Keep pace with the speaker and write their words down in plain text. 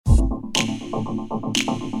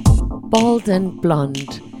Bald and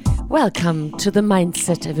blonde. Welcome to the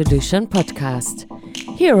Mindset Evolution podcast.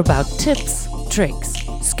 Hear about tips, tricks,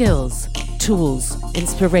 skills, tools,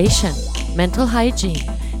 inspiration, mental hygiene.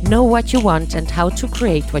 Know what you want and how to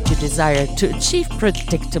create what you desire to achieve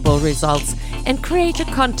predictable results and create a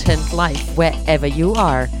content life wherever you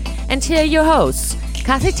are. And here are your hosts,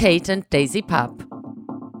 Kathy Tate and Daisy Papp.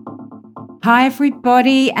 Hi,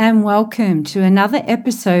 everybody, and welcome to another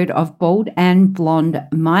episode of Bald and Blonde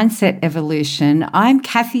Mindset Evolution. I'm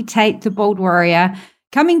Kathy Tate, the Bald Warrior,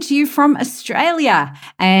 coming to you from Australia.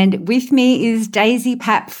 And with me is Daisy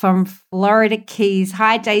Papp from Florida Keys.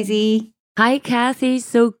 Hi, Daisy. Hi, Kathy.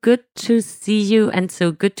 So good to see you and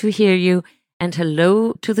so good to hear you. And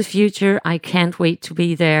hello to the future. I can't wait to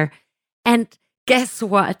be there. And guess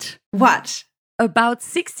what? What? About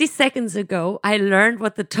 60 seconds ago, I learned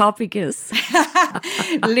what the topic is.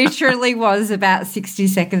 Literally was about 60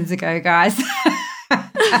 seconds ago, guys.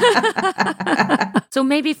 So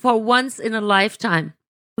maybe for once in a lifetime,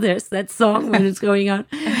 there's that song when it's going on.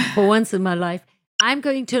 For once in my life, I'm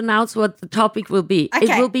going to announce what the topic will be.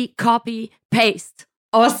 Okay. It will be copy paste.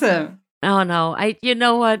 Awesome. Oh no, you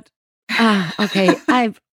know what? Okay,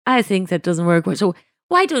 I think that doesn't work. So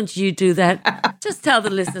why don't you do that? Just tell the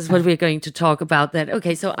listeners what we're going to talk about that.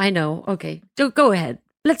 Okay, so I know. Okay, so go ahead.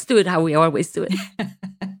 Let's do it how we always do it.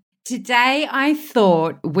 Today, I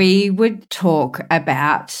thought we would talk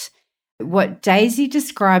about what Daisy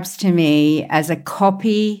describes to me as a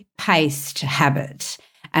copy-paste habit.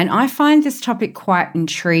 And I find this topic quite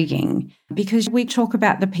intriguing because we talk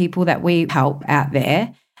about the people that we help out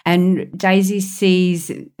there. And Daisy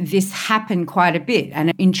sees this happen quite a bit, and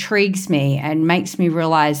it intrigues me and makes me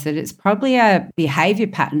realize that it's probably a behavior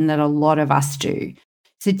pattern that a lot of us do.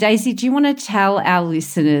 So Daisy, do you want to tell our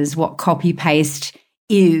listeners what copy paste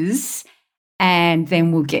is? And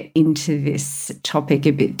then we'll get into this topic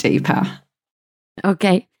a bit deeper.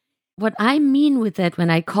 Okay. What I mean with that when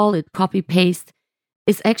I call it copy paste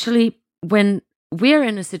is actually when we're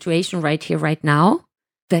in a situation right here, right now,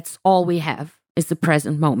 that's all we have. Is the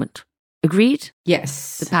present moment. Agreed?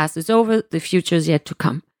 Yes. The past is over, the future is yet to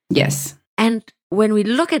come. Yes. And when we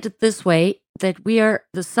look at it this way, that we are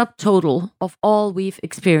the subtotal of all we've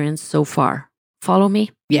experienced so far. Follow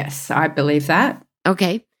me? Yes, I believe that.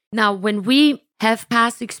 Okay. Now, when we have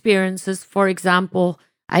past experiences, for example,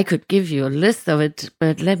 I could give you a list of it,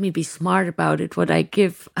 but let me be smart about it, what I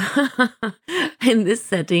give in this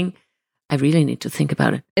setting. I really need to think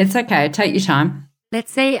about it. It's okay. Take your time.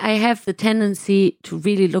 Let's say I have the tendency to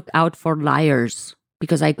really look out for liars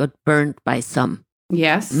because I got burned by some.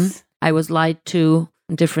 Yes. I was lied to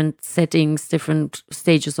in different settings, different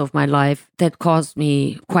stages of my life that caused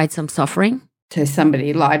me quite some suffering. So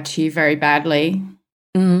somebody lied to you very badly.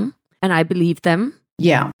 And I believed them.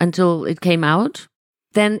 Yeah. Until it came out.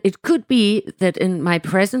 Then it could be that in my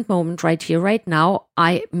present moment right here, right now,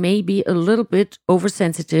 I may be a little bit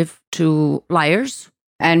oversensitive to liars.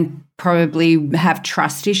 And probably have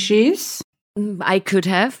trust issues. I could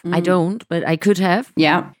have. I don't, but I could have.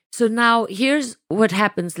 Yeah. So now here's what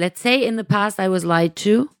happens. Let's say in the past I was lied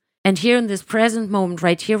to. And here in this present moment,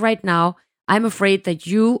 right here, right now, I'm afraid that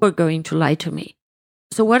you are going to lie to me.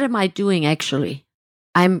 So what am I doing actually?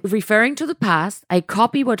 I'm referring to the past. I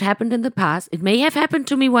copy what happened in the past. It may have happened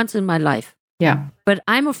to me once in my life. Yeah. But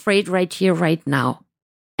I'm afraid right here, right now.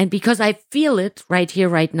 And because I feel it right here,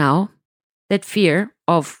 right now, that fear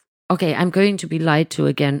of, okay, I'm going to be lied to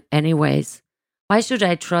again anyways. Why should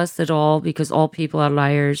I trust at all? Because all people are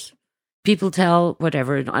liars. People tell,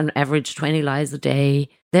 whatever, on average 20 lies a day.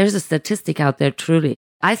 There's a statistic out there, truly.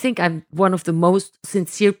 I think I'm one of the most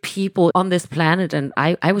sincere people on this planet. And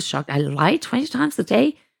I was shocked. I lie 20 times a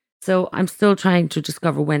day. So I'm still trying to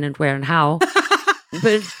discover when and where and how.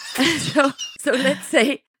 But so let's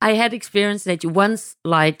say I had experience that you once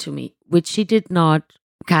lied to me, which she did not.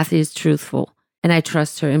 Kathy is truthful, and I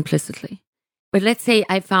trust her implicitly. But let's say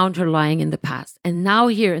I found her lying in the past. And now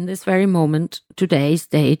here in this very moment, today's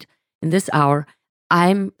date, in this hour,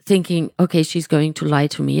 I'm thinking, okay, she's going to lie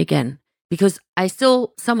to me again. Because I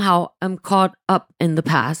still somehow am caught up in the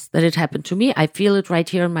past that it happened to me. I feel it right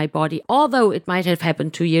here in my body, although it might have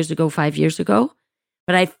happened 2 years ago, 5 years ago.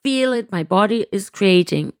 But I feel it. My body is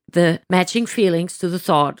creating the matching feelings to the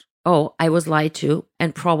thought, oh, I was lied to,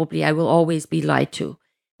 and probably I will always be lied to.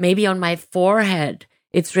 Maybe on my forehead,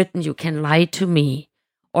 it's written, you can lie to me.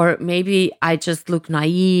 Or maybe I just look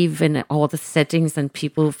naive in all the settings and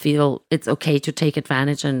people feel it's okay to take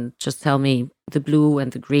advantage and just tell me the blue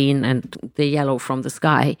and the green and the yellow from the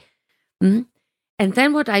sky. And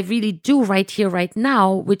then what I really do right here, right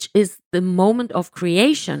now, which is the moment of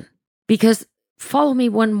creation. Because follow me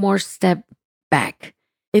one more step back.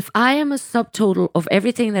 If I am a subtotal of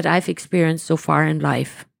everything that I've experienced so far in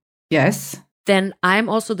life, yes, then I'm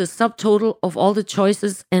also the subtotal of all the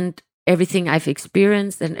choices and everything I've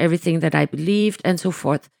experienced and everything that I believed and so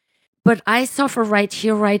forth. But I suffer right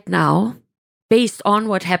here, right now, based on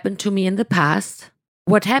what happened to me in the past.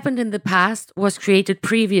 What happened in the past was created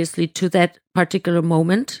previously to that particular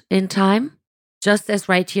moment in time, just as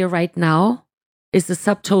right here, right now is the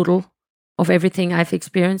subtotal of everything I've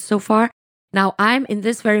experienced so far. Now I'm in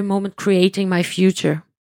this very moment creating my future.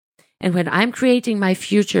 And when I'm creating my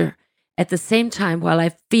future, at the same time, while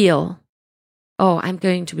I feel, oh, I'm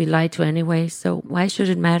going to be lied to anyway, so why should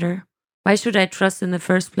it matter? Why should I trust in the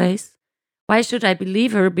first place? Why should I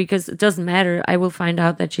believe her? Because it doesn't matter. I will find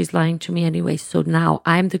out that she's lying to me anyway. So now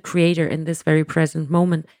I'm the creator in this very present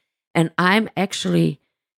moment. And I'm actually,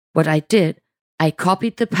 what I did, I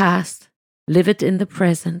copied the past, live it in the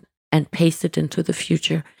present, and paste it into the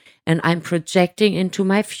future. And I'm projecting into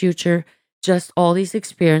my future just all these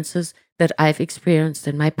experiences that I've experienced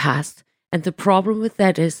in my past. And the problem with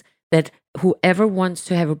that is that whoever wants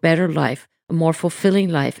to have a better life, a more fulfilling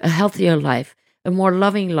life, a healthier life, a more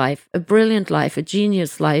loving life, a brilliant life, a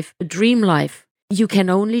genius life, a dream life, you can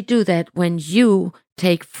only do that when you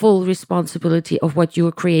take full responsibility of what you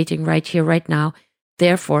are creating right here, right now.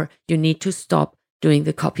 Therefore, you need to stop doing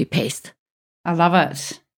the copy-paste. I love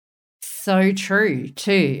it. So true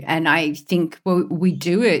too. And I think we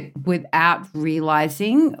do it without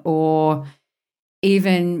realizing or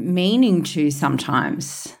even meaning to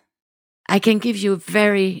sometimes. I can give you a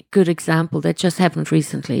very good example that just happened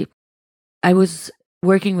recently. I was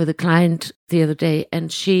working with a client the other day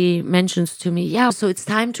and she mentions to me, yeah, so it's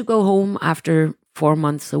time to go home after 4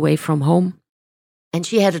 months away from home. And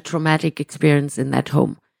she had a traumatic experience in that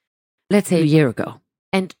home, let's say a year ago.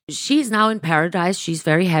 And she's now in paradise. She's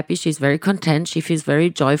very happy. She's very content. She feels very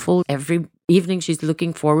joyful. Every evening, she's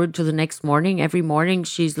looking forward to the next morning. Every morning,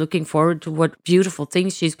 she's looking forward to what beautiful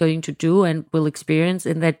things she's going to do and will experience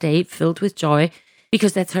in that day filled with joy,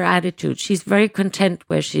 because that's her attitude. She's very content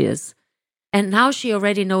where she is. And now she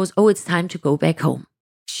already knows, oh, it's time to go back home.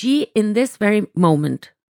 She, in this very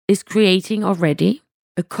moment, is creating already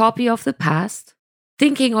a copy of the past,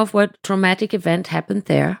 thinking of what traumatic event happened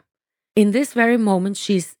there. In this very moment,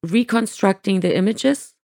 she's reconstructing the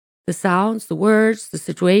images, the sounds, the words, the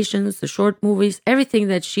situations, the short movies, everything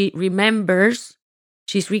that she remembers,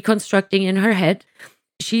 she's reconstructing in her head.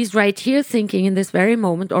 She's right here thinking in this very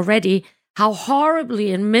moment already how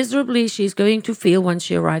horribly and miserably she's going to feel when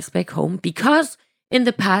she arrives back home, because in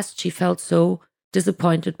the past she felt so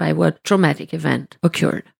disappointed by what traumatic event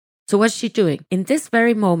occurred. So what's she doing? In this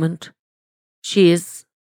very moment, she is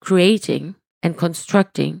creating and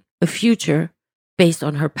constructing a future based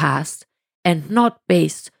on her past and not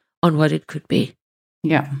based on what it could be.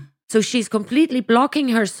 Yeah. So she's completely blocking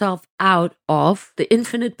herself out of the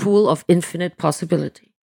infinite pool of infinite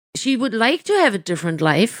possibility. She would like to have a different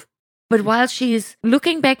life, but while she is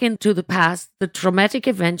looking back into the past, the traumatic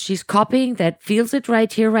event, she's copying that, feels it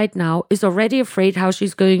right here, right now, is already afraid how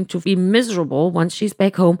she's going to be miserable once she's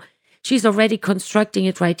back home. She's already constructing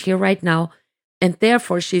it right here, right now. And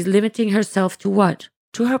therefore, she's limiting herself to what?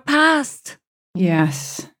 To her past.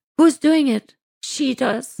 Yes. Who's doing it? She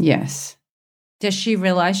does. Yes. Does she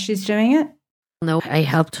realize she's doing it? No, I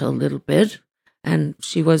helped her a little bit and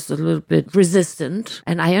she was a little bit resistant.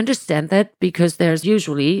 And I understand that because there's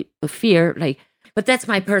usually a fear, but that's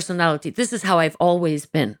my personality. This is how I've always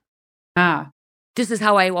been. This is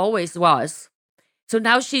how I always was. So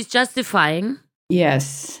now she's justifying.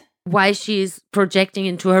 Yes. Why she's projecting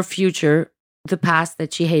into her future the past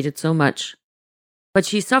that she hated so much. But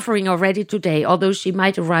she's suffering already today, although she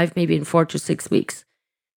might arrive maybe in 4 to 6 weeks.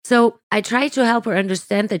 So I try to help her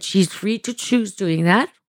understand that she's free to choose doing that.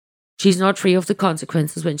 She's not free of the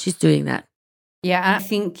consequences when she's doing that. Yeah, I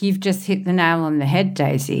think you've just hit the nail on the head,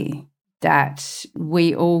 Daisy, that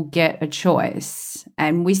we all get a choice.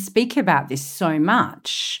 And we speak about this so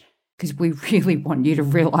much because we really want you to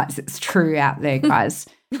realize it's true out there, guys.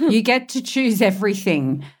 You get to choose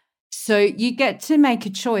everything. So you get to make a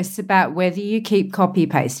choice about whether you keep copy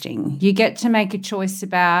pasting. You get to make a choice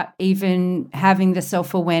about even having the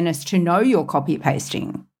self-awareness to know you're copy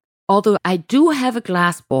pasting. Although I do have a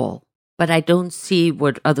glass ball, but I don't see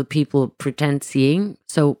what other people pretend seeing.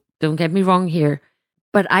 So don't get me wrong here.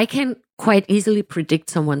 But I can quite easily predict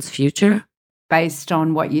someone's future. Based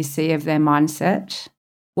on what you see of their mindset?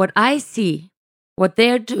 What I see, what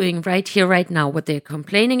they're doing right here, right now, what they're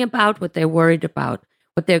complaining about, what they're worried about,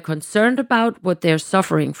 what they're concerned about, what they're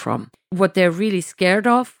suffering from, what they're really scared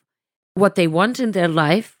of, what they want in their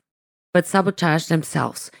life, but sabotage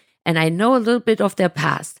themselves. And I know a little bit of their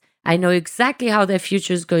past. I know exactly how their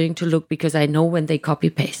future is going to look because I know when they copy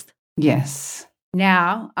paste. Yes.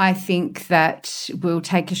 Now, I think that we'll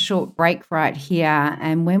take a short break right here.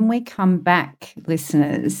 And when we come back,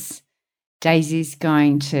 listeners, Daisy's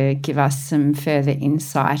going to give us some further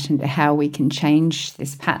insight into how we can change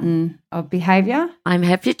this pattern of behaviour. I'm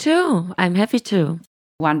happy to.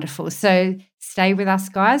 Wonderful. So stay with us,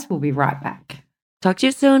 guys. We'll be right back. Talk to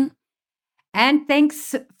you soon. And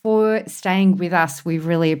thanks for staying with us. We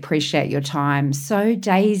really appreciate your time. So,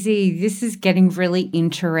 Daisy, this is getting really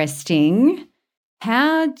interesting.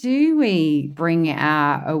 How do we bring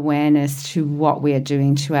our awareness to what we are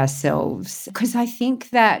doing to ourselves? Because I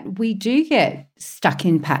think that we do get stuck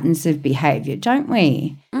in patterns of behavior, don't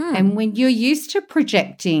we? And when you're used to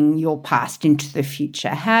projecting your past into the future,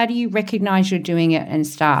 how do you recognize you're doing it and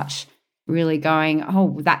start really going,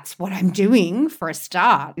 oh, that's what I'm doing for a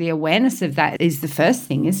start? The awareness of that is the first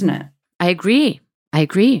thing, isn't it? I agree.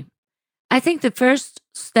 I think the first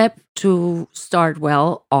step to start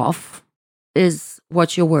well off is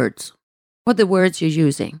watch your words, what the words you're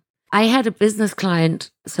using. I had a business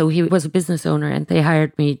client, so he was a business owner, and they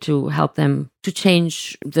hired me to help them to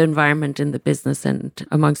change the environment in the business and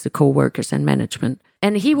amongst the co-workers and management.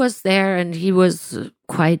 And he was there and he was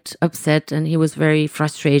quite upset and he was very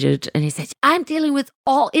frustrated. And he said, I'm dealing with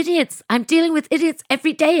all idiots. I'm dealing with idiots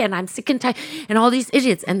every day and I'm sick and tired and all these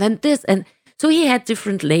idiots and then this. And so he had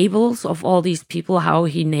different labels of all these people, how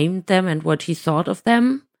he named them and what he thought of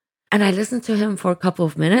them. And I listened to him for a couple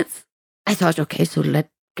of minutes. I thought, okay, so let's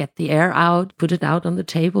get the air out, put it out on the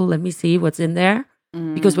table. Let me see what's in there.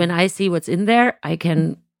 Because when I see what's in there, I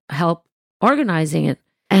can help organizing it.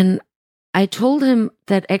 And I told him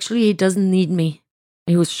that actually he doesn't need me.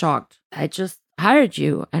 He was shocked. I just hired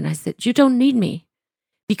you. And I said, you don't need me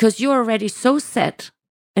because you're already so set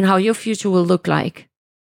in how your future will look like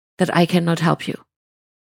that I cannot help you.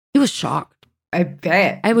 He was shocked. I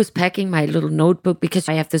bet. I was packing my little notebook because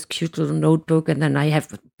I have this cute little notebook and then I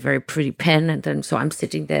have a very pretty pen. And then so I'm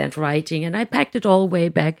sitting there and writing and I packed it all way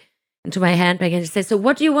back into my handbag. And he said, so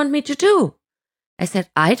what do you want me to do? I said,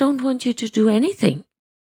 I don't want you to do anything.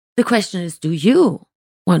 The question is, do you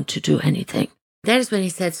want to do anything? That is when he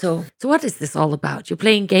said, so what is this all about? You're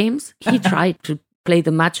playing games? He tried to play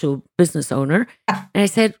the macho business owner. And I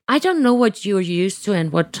said, I don't know what you're used to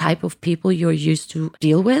and what type of people you're used to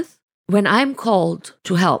deal with. When I'm called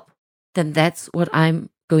to help, then that's what I'm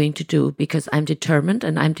going to do because I'm determined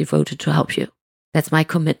and I'm devoted to help you. That's my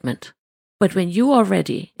commitment. But when you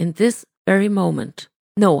already, in this very moment,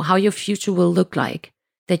 know how your future will look like,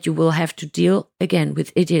 that you will have to deal again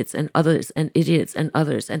with idiots and others and idiots and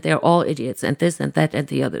others, and they're all idiots and this and that and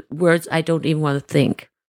the other words I don't even want to think,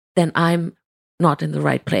 then I'm not in the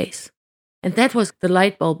right place. And that was the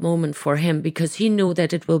light bulb moment for him because he knew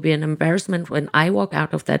that it will be an embarrassment when I walk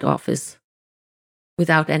out of that office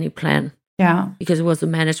without any plan. Yeah. Because it was a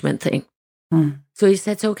management thing. So he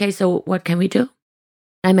said, okay, so what can we do?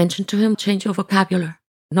 I mentioned to him, change your vocabulary.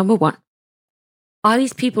 Number one. Are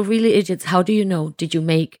these people really idiots? How do you know? Did you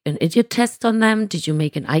make an idiot test on them? Did you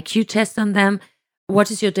make an IQ test on them? What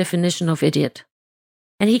is your definition of idiot?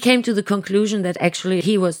 And he came to the conclusion that actually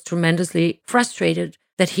he was tremendously frustrated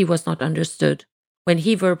that he was not understood when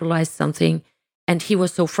he verbalized something. And he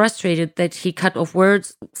was so frustrated that he cut off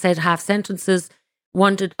words, said half sentences,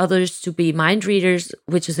 wanted others to be mind readers,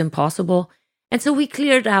 which is impossible. And so we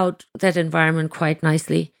cleared out that environment quite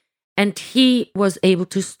nicely. And he was able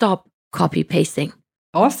to stop copy pasting.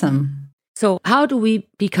 Awesome. So how do we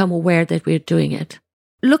become aware that we're doing it?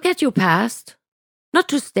 Look at your past, not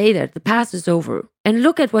to stay there. The past is over. And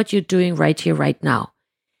look at what you're doing right here, right now.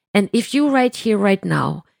 And if you right here, right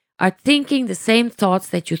now are thinking the same thoughts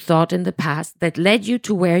that you thought in the past that led you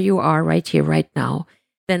to where you are right here, right now,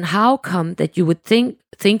 then how come that you would think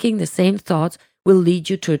thinking the same thoughts will lead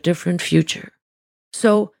you to a different future?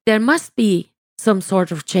 So there must be some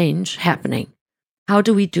sort of change happening. How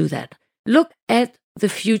do we do that? Look at the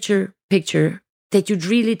future picture that you'd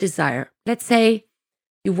really desire. Let's say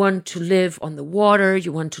you want to live on the water,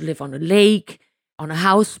 you want to live on a lake, on a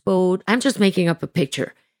houseboat. I'm just making up a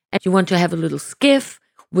picture. And you want to have a little skiff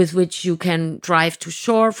with which you can drive to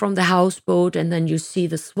shore from the houseboat, and then you see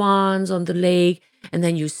the swans on the lake, and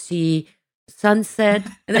then you see sunset,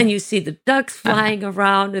 and then you see the ducks flying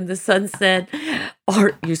around in the sunset,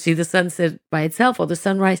 or you see the sunset by itself or the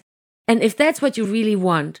sunrise. And if that's what you really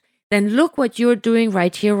want, then look what you're doing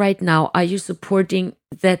right here, right now. Are you supporting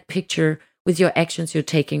that picture with your actions you're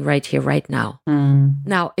taking right here, right now?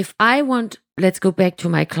 Now, if I want, let's go back to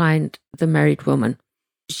my client, the married woman.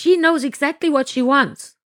 She knows exactly what she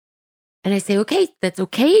wants. And I say, okay, that's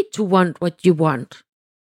okay to want what you want.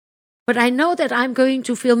 But I know that I'm going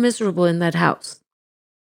to feel miserable in that house.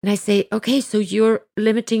 And I say, okay, so you're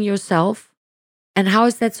limiting yourself. And how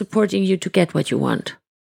is that supporting you to get what you want?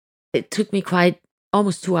 It took me quite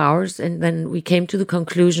almost 2 hours. And then we came to the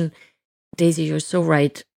conclusion, Daisy, you're so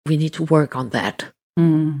right. We need to work on that.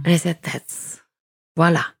 And I said,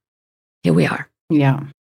 voila, here we are. Yeah.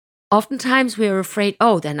 Oftentimes we're afraid,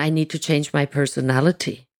 then I need to change my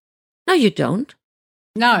personality. No, you don't.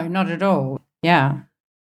 No, not at all. Yeah.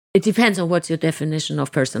 It depends on what's your definition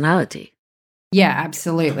of personality. Yeah,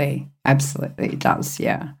 absolutely. Absolutely, it does.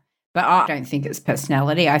 Yeah. But I don't think it's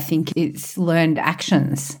personality. I think it's learned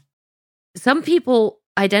actions. Some people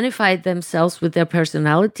identify themselves with their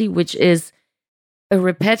personality, which is a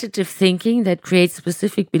repetitive thinking that creates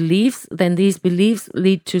specific beliefs. Then these beliefs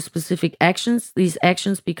lead to specific actions. These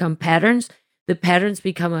actions become patterns. The patterns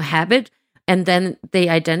become a habit. And then they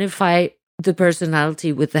identify the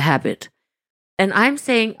personality with the habit. And I'm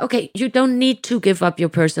saying, okay, you don't need to give up your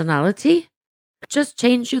personality. Just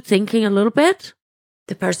change your thinking a little bit.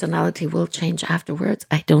 The personality will change afterwards.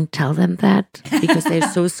 I don't tell them that because they're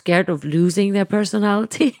so scared of losing their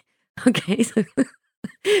personality. Okay.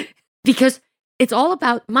 Because it's all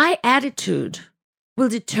about my attitude will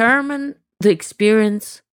determine the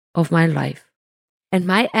experience of my life. And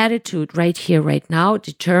my attitude right here, right now,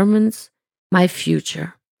 determines my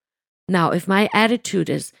future. Now, if my attitude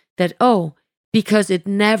is that, because it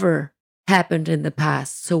never happened in the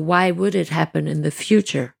past, so why would it happen in the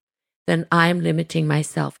future? Then I'm limiting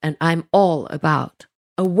myself, and I'm all about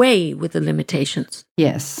away with the limitations.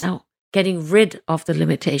 Yes. Now, getting rid of the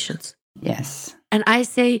limitations. Yes. And I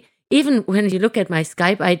say, even when you look at my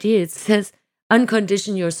Skype ID, it says,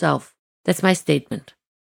 uncondition yourself. That's my statement.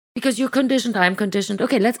 Because you're conditioned, I'm conditioned.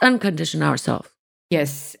 Okay, let's uncondition ourselves.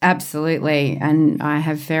 Yes, absolutely. And I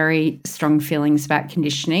have very strong feelings about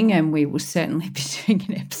conditioning, and we will certainly be doing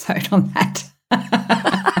an episode on that.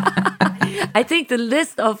 I think the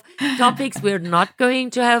list of topics we're not going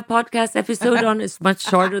to have a podcast episode on is much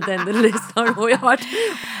shorter than the list on what.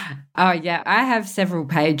 Oh, yeah. I have several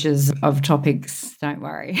pages of topics. Don't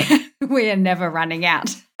worry. We are never running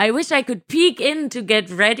out. I wish I could peek in to get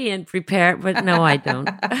ready and prepare, but no, I don't.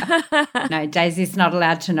 No, Daisy's not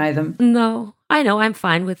allowed to know them. No, I know. I'm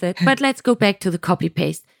fine with it. But let's go back to the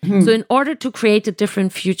copy-paste. So in order to create a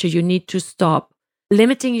different future, you need to stop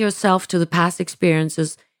limiting yourself to the past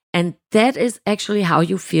experiences. And that is actually how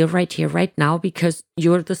you feel right here, right now, because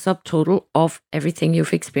you're the subtotal of everything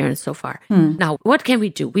you've experienced so far. Now, what can we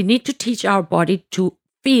do? We need to teach our body to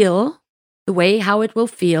feel the way how it will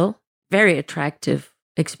feel. Very attractive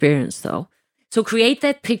experience, though. So create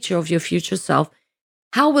that picture of your future self.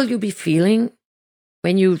 How will you be feeling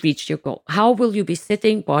when you reach your goal? How will you be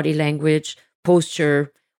sitting, body language,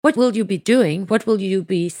 posture? What will you be doing? What will you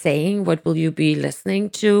be saying? What will you be listening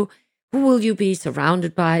to? Who will you be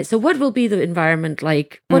surrounded by? So what will be the environment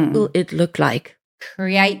like? What will it look like?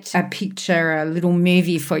 Create a picture, a little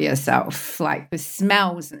movie for yourself, like with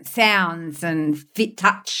smells and sounds and fit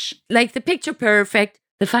touch. Like the picture perfect,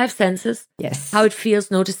 the 5 senses. Yes. How it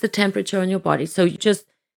feels, notice the temperature on your body. So you just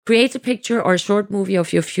create a picture or a short movie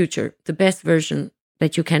of your future, the best version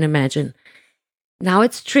that you can imagine. Now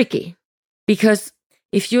it's tricky because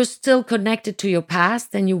if you're still connected to your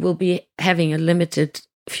past, then you will be having a limited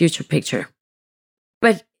future picture.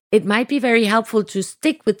 But it might be very helpful to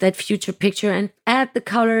stick with that future picture and add the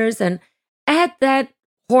colors and add that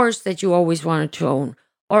horse that you always wanted to own,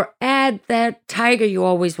 or add that tiger you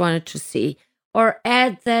always wanted to see, or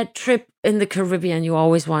add that trip in the Caribbean you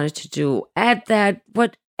always wanted to do, add that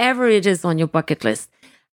whatever it is on your bucket list,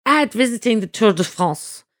 add visiting the Tour de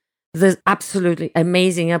France, the absolutely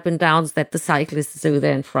amazing up and downs that the cyclists do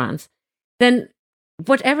there in France. Then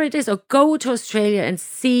whatever it is, or go to Australia and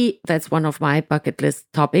see, that's one of my bucket list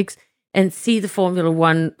topics, and see the Formula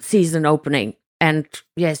One season opening. And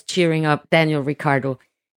yes, cheering up Daniel Ricciardo.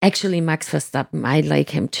 Actually, Max Verstappen, I like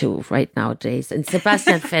him too right nowadays. And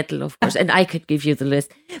Sebastian Vettel, of course. And I could give you the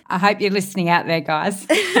list. I hope you're listening out there, guys.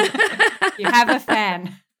 You have a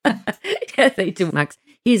fan. Yeah, they do, Max.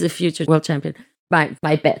 He's a future world champion, my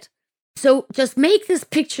bet. So just make this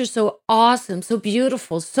picture so awesome, so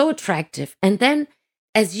beautiful, so attractive. And then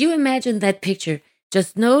as you imagine that picture,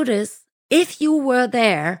 just notice if you were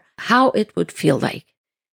there, how it would feel like.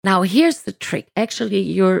 Now, here's the trick. Actually,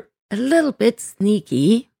 you're a little bit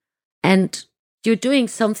sneaky and you're doing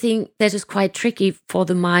something that is quite tricky for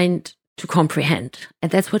the mind to comprehend.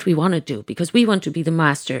 And that's what we want to do because we want to be the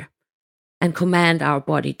master and command our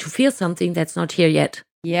body to feel something that's not here yet.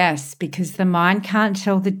 Yes, because the mind can't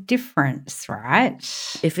tell the difference, right?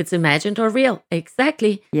 If it's imagined or real.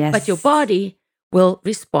 Exactly. Yes. But your body will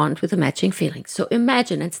respond with a matching feeling. So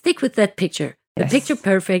imagine and stick with that picture, the picture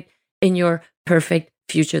perfect in your perfect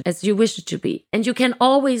future as you wish it to be. And you can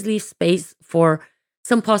always leave space for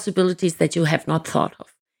some possibilities that you have not thought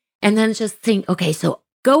of. And then just think, okay, so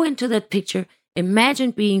go into that picture,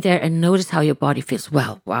 imagine being there and notice how your body feels.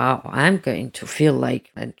 Well, wow, I'm going to feel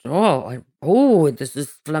like, and this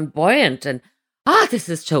is flamboyant and this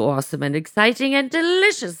is so awesome and exciting and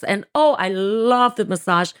delicious. And I love the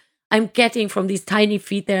massage I'm getting from these tiny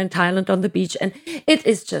feet there in Thailand on the beach. And it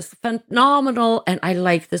is just phenomenal. And I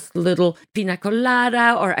like this little pina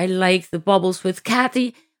colada, or I like the bubbles with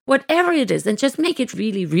Kathy, whatever it is. And just make it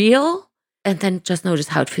really real. And then just notice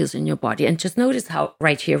how it feels in your body. And just notice how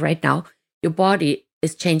right here, right now, your body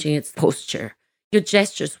is changing its posture. Your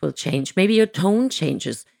gestures will change. Maybe your tone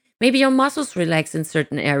changes. Maybe your muscles relax in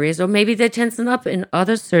certain areas, or maybe they tension up in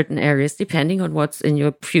other certain areas, depending on what's in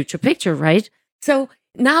your future picture, right? So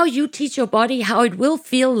now you teach your body how it will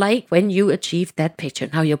feel like when you achieve that picture.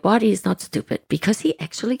 Now your body is not stupid because he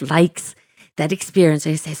actually likes that experience.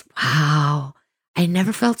 And he says, wow, I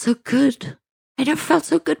never felt so good. I never felt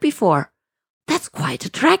so good before. That's quite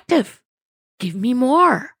attractive. Give me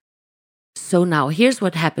more. So now here's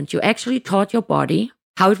what happened. You actually taught your body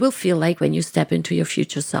how it will feel like when you step into your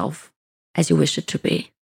future self as you wish it to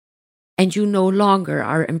be. And you no longer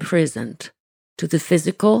are imprisoned to the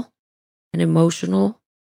physical and emotional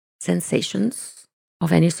sensations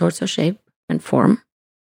of any sorts or shape and form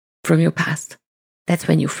from your past. That's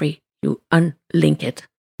when you're free. You unlink it.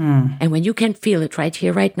 And when you can feel it right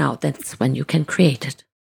here, right now, that's when you can create it.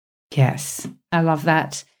 Yes, I love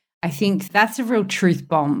that. I think that's a real truth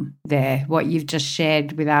bomb there, what you've just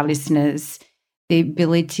shared with our listeners. The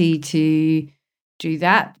ability to do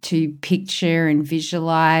that, to picture and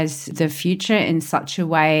visualize the future in such a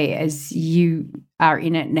way as you are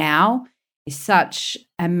in it now, is such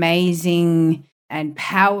amazing and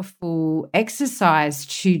powerful exercise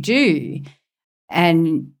to do.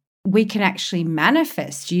 And we can actually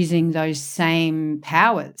manifest using those same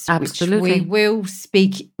powers, Absolutely. which we will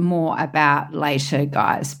speak more about later,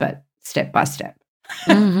 guys, but step by step.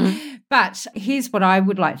 Mm-hmm. But here's what I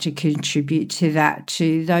would like to contribute to that,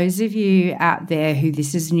 to those of you out there who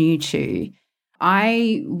this is new to.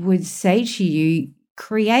 I would say to you,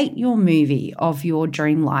 create your movie of your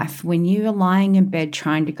dream life when you are lying in bed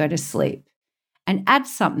trying to go to sleep, and add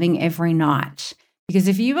something every night. Because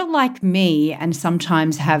if you are like me and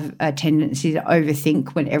sometimes have a tendency to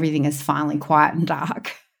overthink when everything is finally quiet and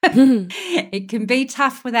dark, it can be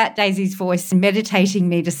tough without Daisy's voice meditating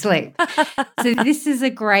me to sleep. So this is a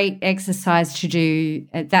great exercise to do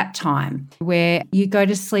at that time, where you go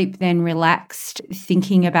to sleep then relaxed,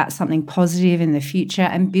 thinking about something positive in the future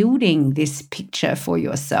and building this picture for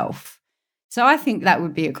yourself. So I think that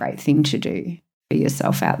would be a great thing to do for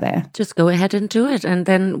yourself out there. Just go ahead and do it. And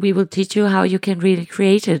then we will teach you how you can really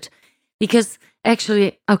create it. Because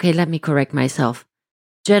actually, okay, let me correct myself.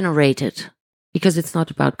 Generate it. Because it's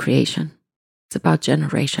not about creation. It's about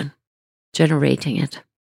generation. Generating it.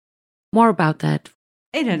 More about that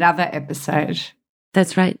in another episode.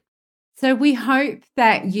 That's right. So we hope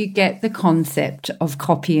that you get the concept of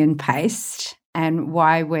copy and paste and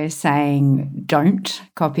why we're saying don't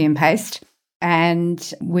copy and paste.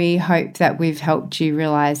 And we hope that we've helped you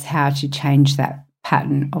realize how to change that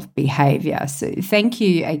pattern of behavior. So thank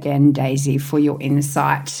you again, Daisy, for your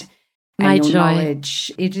insight and your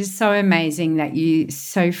knowledge. It is so amazing that you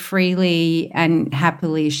so freely and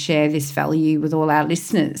happily share this value with all our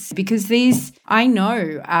listeners, because these, I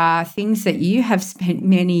know, are things that you have spent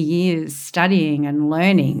many years studying and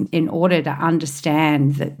learning in order to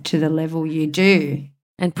understand that to the level you do.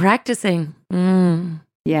 And practicing.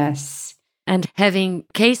 Yes. And having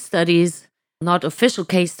case studies, not official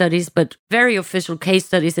case studies, but very official case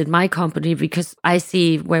studies in my company, because I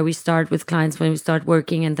see where we start with clients when we start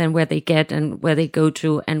working, and then where they get and where they go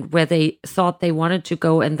to and where they thought they wanted to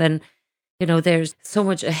go. And then, you know, there's so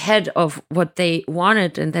much ahead of what they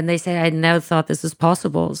wanted. And then they say, I never thought this was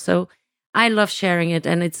possible. So I love sharing it.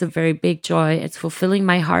 And it's a very big joy. It's fulfilling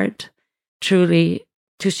my heart, truly,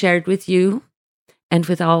 to share it with you and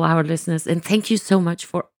with all our listeners. And thank you so much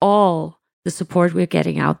for all the support we're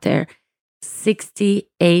getting out there.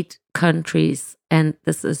 68 countries, and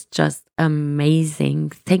this is just amazing.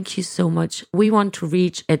 Thank you so much. We want to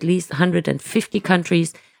reach at least 150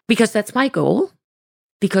 countries, because that's my goal,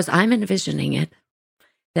 because I'm envisioning it,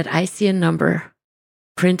 that I see a number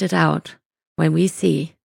printed out when we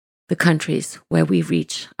see the countries where we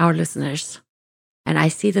reach our listeners. And I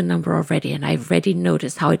see the number already, and I already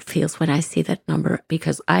notice how it feels when I see that number,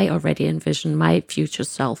 because I already envision my future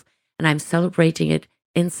self, and I'm celebrating it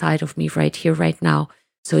inside of me right here, right now.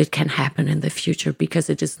 so it can happen in the future, because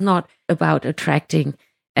it is not about attracting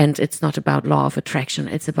and it's not about law of attraction.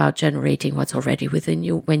 It's about generating what's already within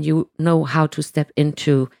you. When you know how to step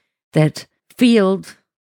into that field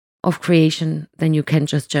of creation, then you can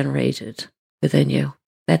just generate it within you.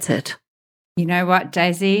 That's it. You know what,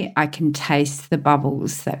 Daisy? I can taste the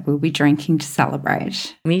bubbles that we'll be drinking to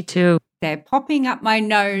celebrate. Me too. They're popping up my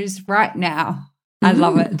nose right now. I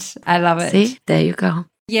love it. I love it. See, there you go.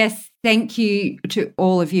 Yes, thank you to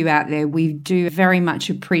all of you out there. We do very much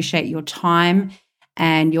appreciate your time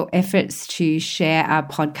and your efforts to share our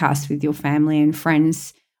podcast with your family and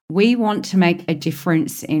friends. We want to make a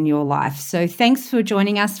difference in your life. So thanks for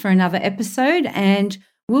joining us for another episode, and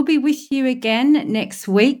we'll be with you again next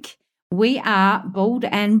week. We are Bold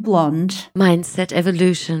and Blonde. Mindset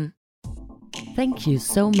Evolution. Thank you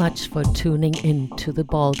so much for tuning in to the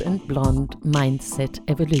Bald and Blonde Mindset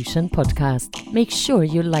Evolution podcast. Make sure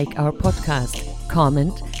you like our podcast,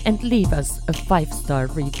 comment, and leave us a 5-star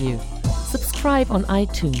review. Subscribe on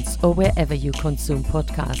iTunes or wherever you consume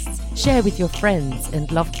podcasts. Share with your friends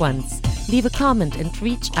and loved ones. Leave a comment and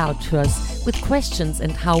reach out to us with questions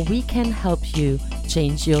and how we can help you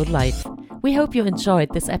change your life. We hope you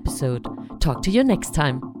enjoyed this episode. Talk to you next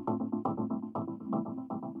time.